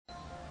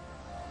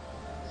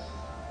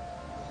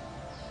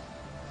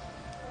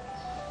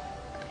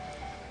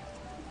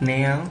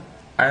Now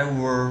I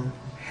will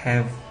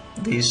have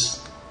this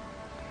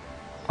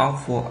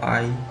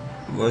R4i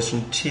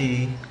version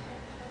 2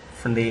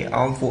 from the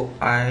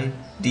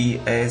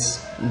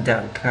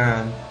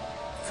R4i.ds.com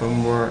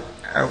firmware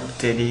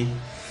updated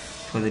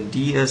for the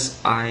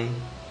DSi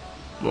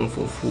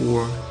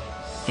 144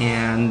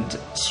 and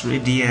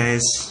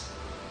 3DS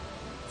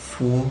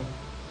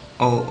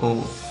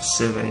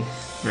 4.0.0-7,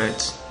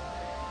 right?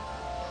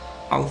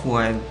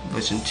 R4i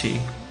version 2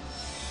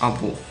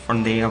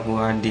 from the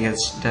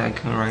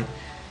R4i.ds.com, right?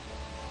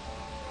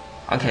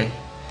 Okay,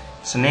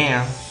 so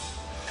now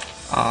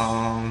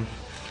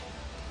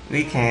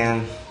we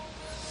can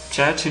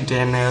try to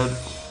download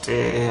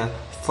the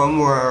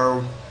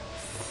firmware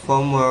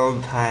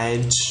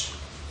page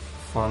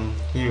from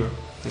here,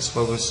 this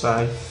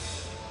website.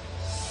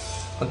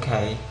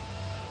 Okay,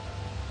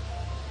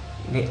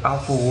 the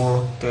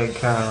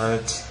R4.0.0-7,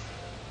 right?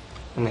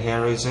 And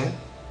here is it.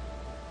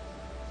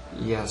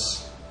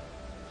 Yes,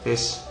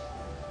 this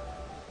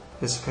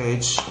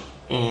page,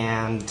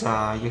 and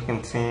you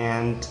can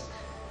find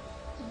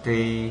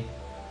the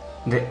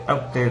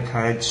update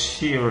page.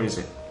 Here is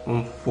it,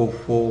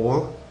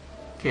 144.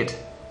 Good.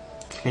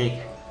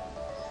 Click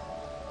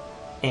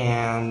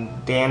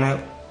and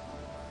download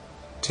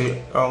to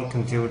your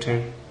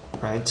computer,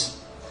 right?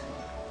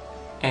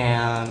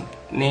 And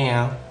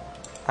now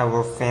I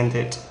will find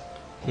it.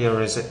 Here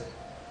is it.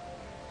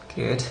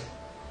 Good.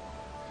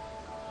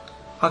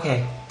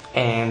 Okay,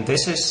 and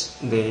this is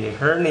the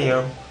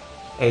kernel,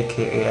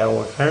 aka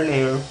our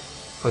kernel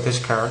for this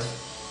card.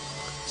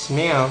 So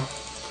now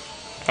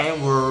I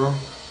will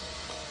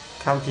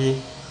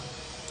copy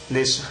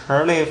these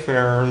kernel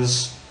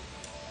files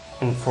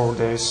and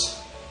folders,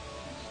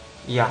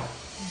 yeah,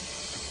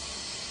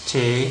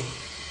 to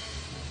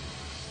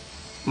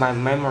my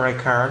memory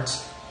card,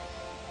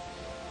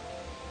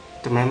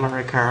 the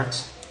memory card.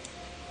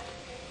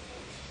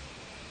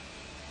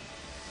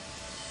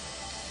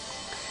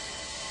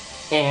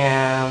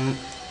 And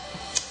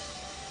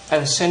at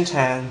the same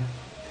time,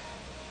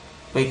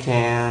 we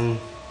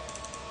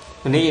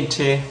need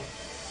to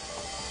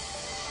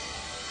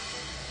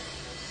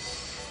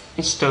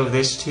install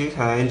this two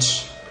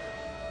page.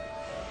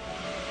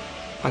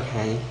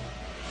 Okay,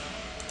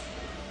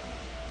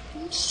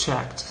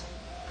 extract,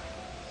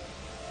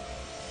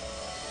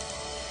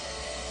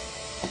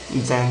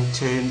 then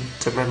to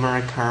the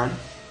memory card.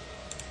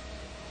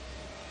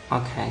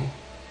 Okay,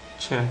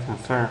 check and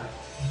confirm.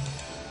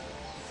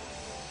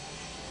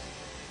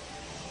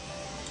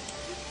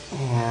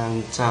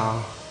 And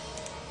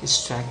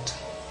extract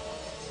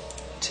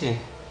to.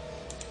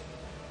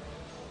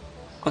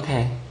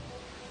 Okay,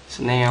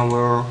 so now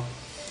we'll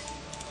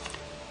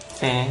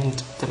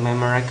find the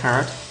memory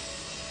card.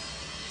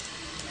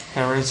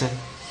 Here is it.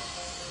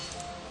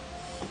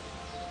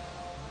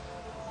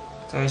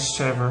 This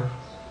driver,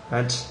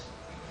 right?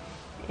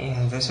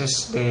 And this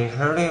is the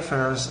earlier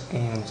files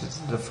and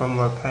the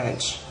firmware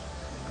page.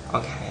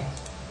 Okay,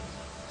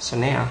 so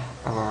now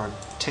I will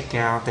take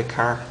out the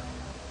card.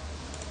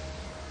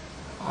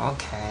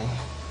 Okay,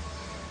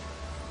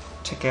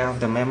 take out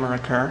the memory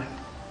card.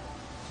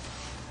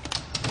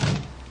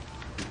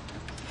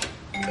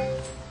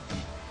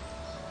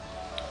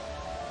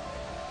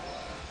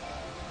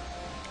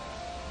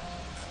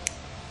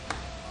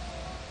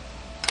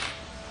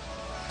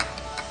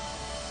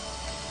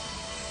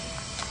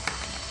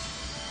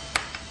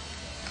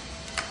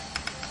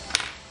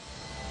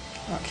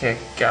 Okay,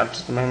 got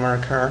the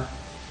memory card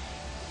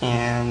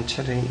and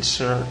try to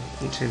insert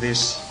into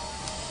this.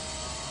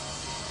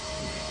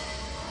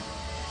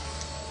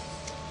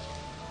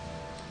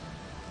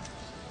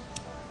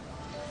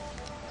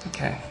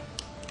 Okay.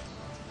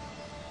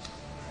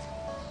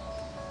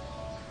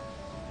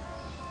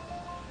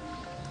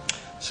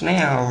 So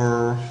now I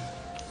will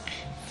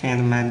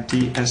find my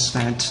DS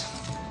set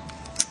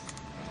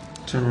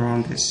to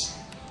run this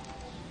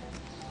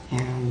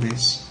and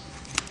this.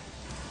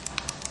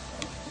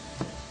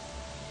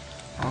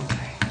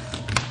 Okay.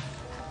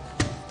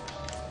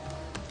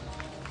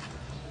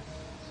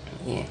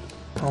 Yeah.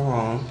 Hold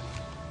on.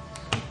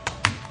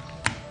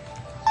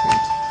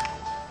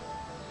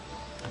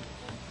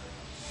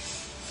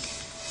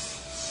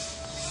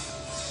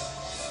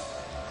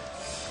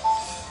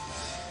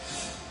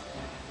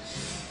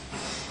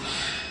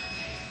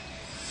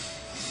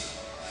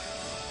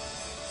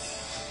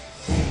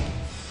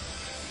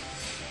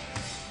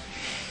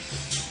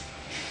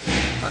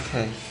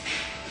 Okay,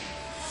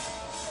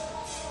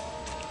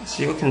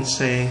 so you can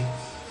see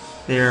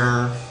there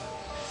are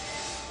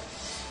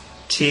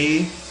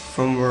two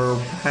firmware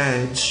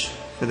page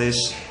for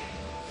this,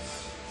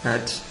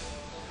 right?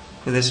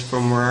 For this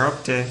firmware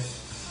update,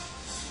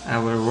 I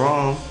will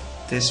run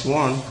this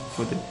one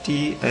for the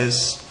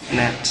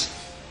DSNet.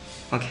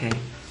 Okay,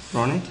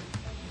 run it.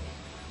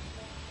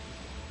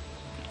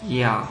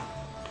 Yeah,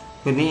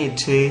 we need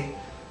to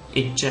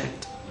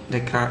eject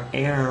the card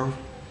error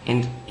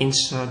and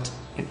insert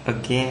it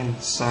again.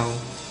 So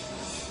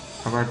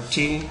I will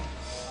do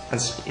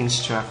as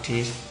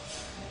instructed.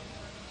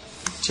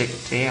 Check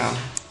it out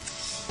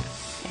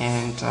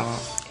and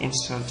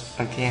insert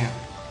again.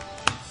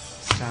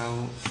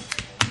 So,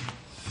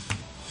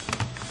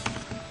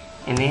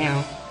 and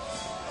now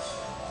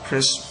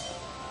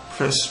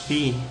press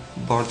B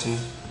button.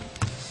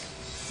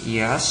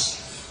 Yes.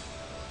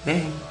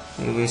 Then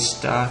we will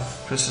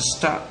press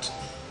start.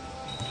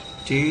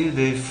 Do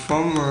the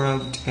firmware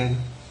update.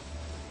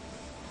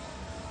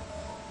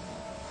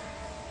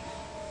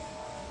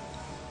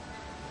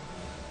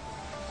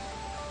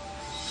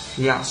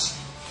 Yes,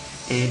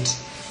 it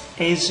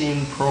is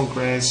in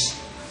progress.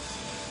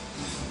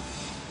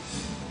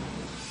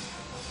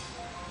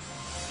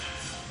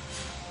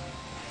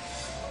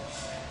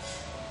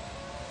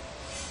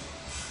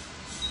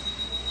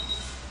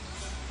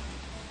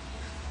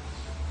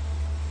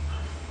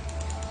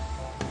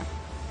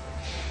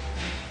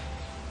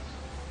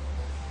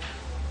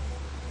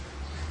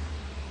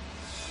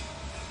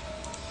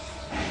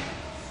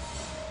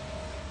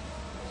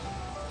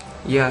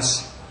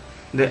 Yes,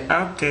 the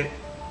update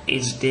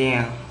is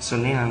there. So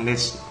now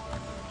let's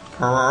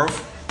power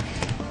off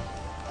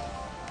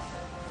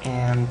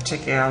and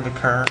take out the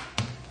car.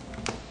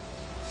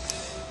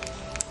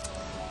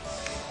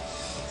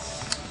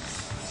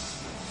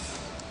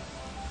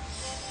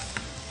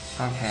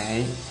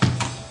 Okay,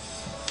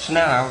 so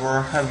now I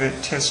will have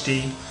it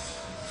tested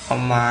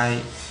on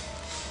my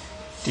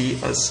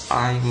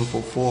DSi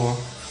V4.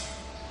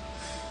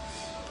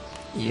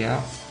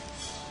 Yeah.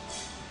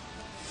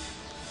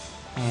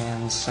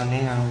 And so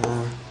now I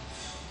will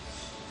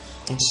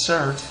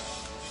insert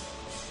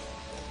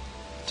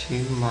to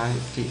my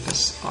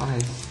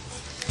DSi.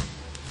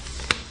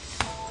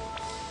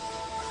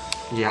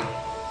 Yeah,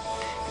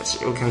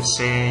 as you can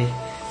see,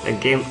 the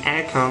game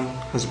icon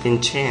has been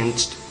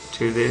changed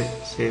to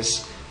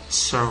this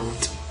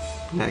sort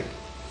like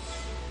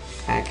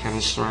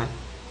icons, right?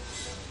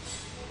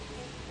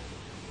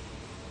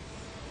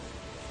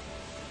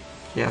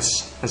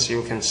 Yes, as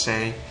you can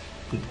see,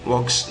 it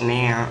works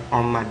now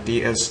on my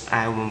DSi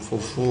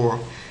V4.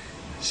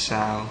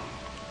 So,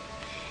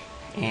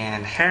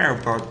 and how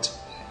about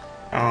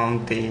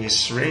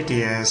this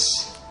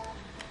radius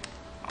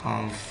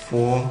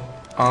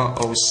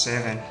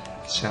 4.0.0-7.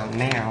 So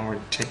now we'll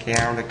take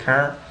out the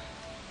car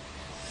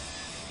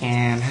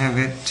and have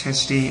it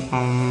tested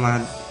on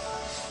my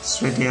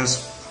radius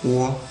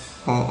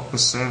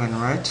 4.0.0-7,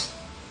 right?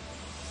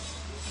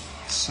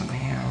 So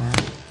now we'll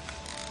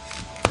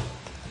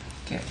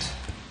get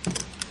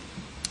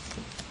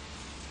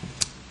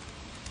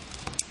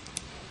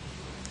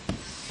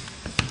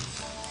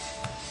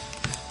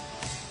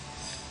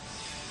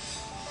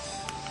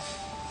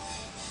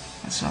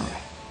sorry.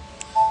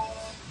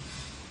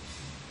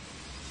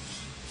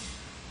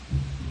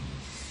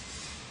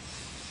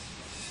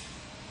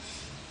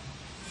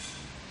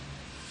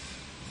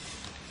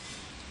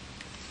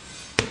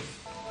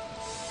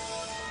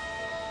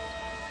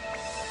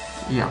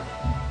 Yeah.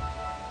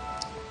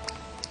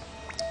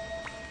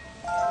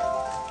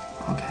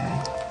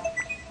 Okay.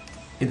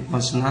 It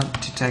was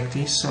not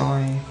detected, so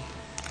I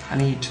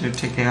need to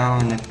take it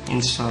out and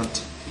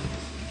insert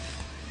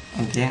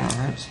again,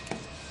 right?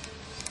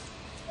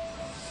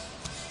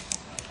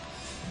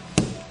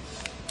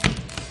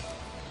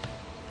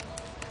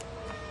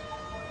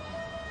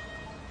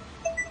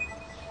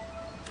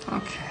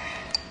 Okay.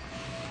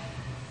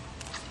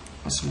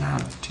 Was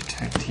not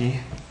detected.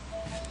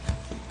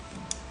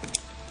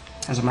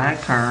 As my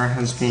car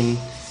has been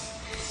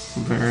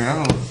very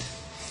old,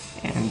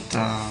 and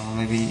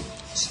maybe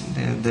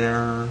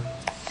there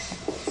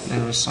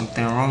was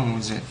something wrong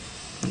with it,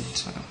 but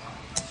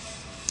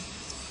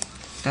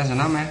doesn't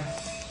know, man.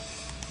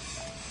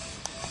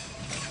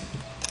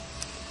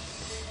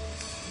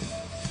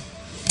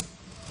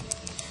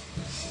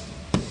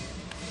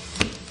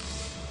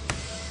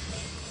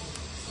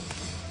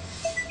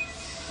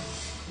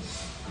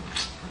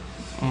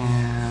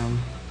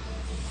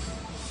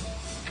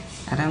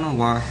 I don't know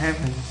what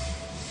happened.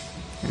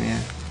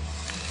 Yeah.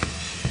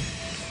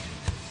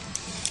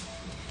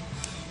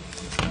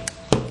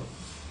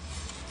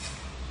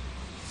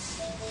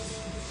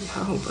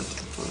 No, but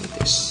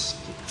this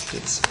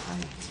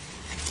high.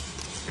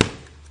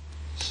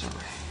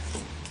 Sorry.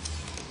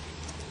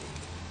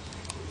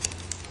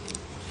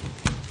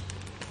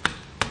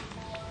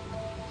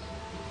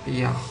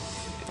 Yeah,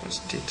 it was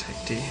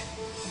detected.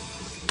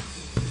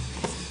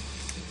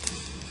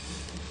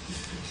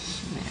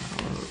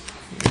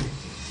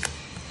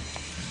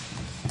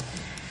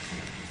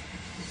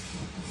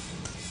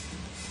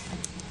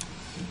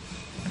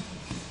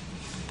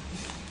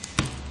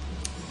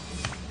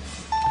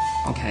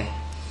 Okay,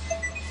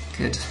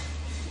 good,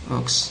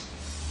 works.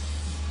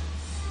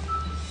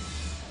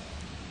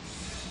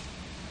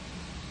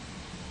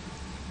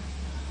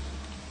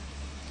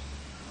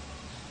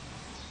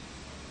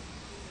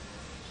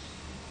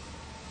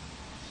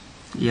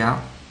 Yeah.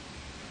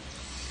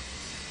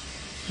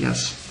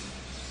 Yes.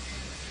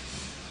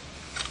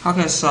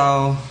 Okay,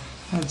 so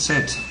that's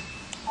it.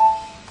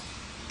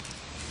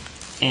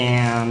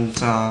 And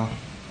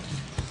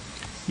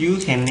you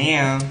can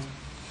now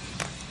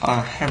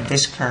have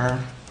this car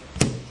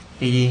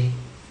be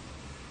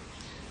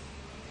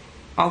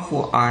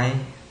R4i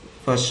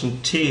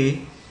version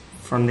 2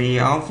 from the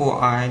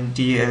R4i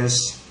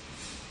DS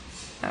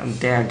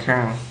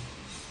diagram.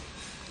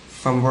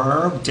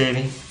 Firmware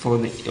update for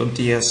the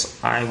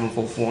DSi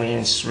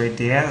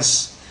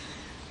 144-3DS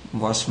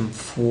version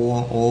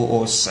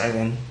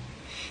 4.0.0-7,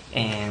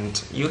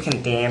 and you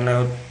can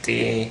download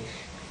the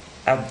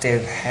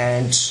update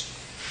page.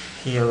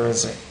 Here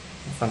is it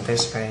from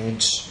this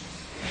page.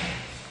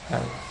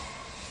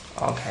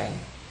 Okay,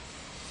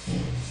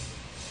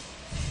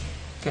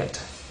 good.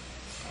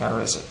 Here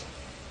is it.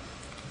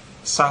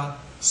 So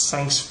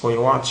thanks for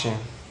watching.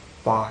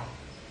 Bye.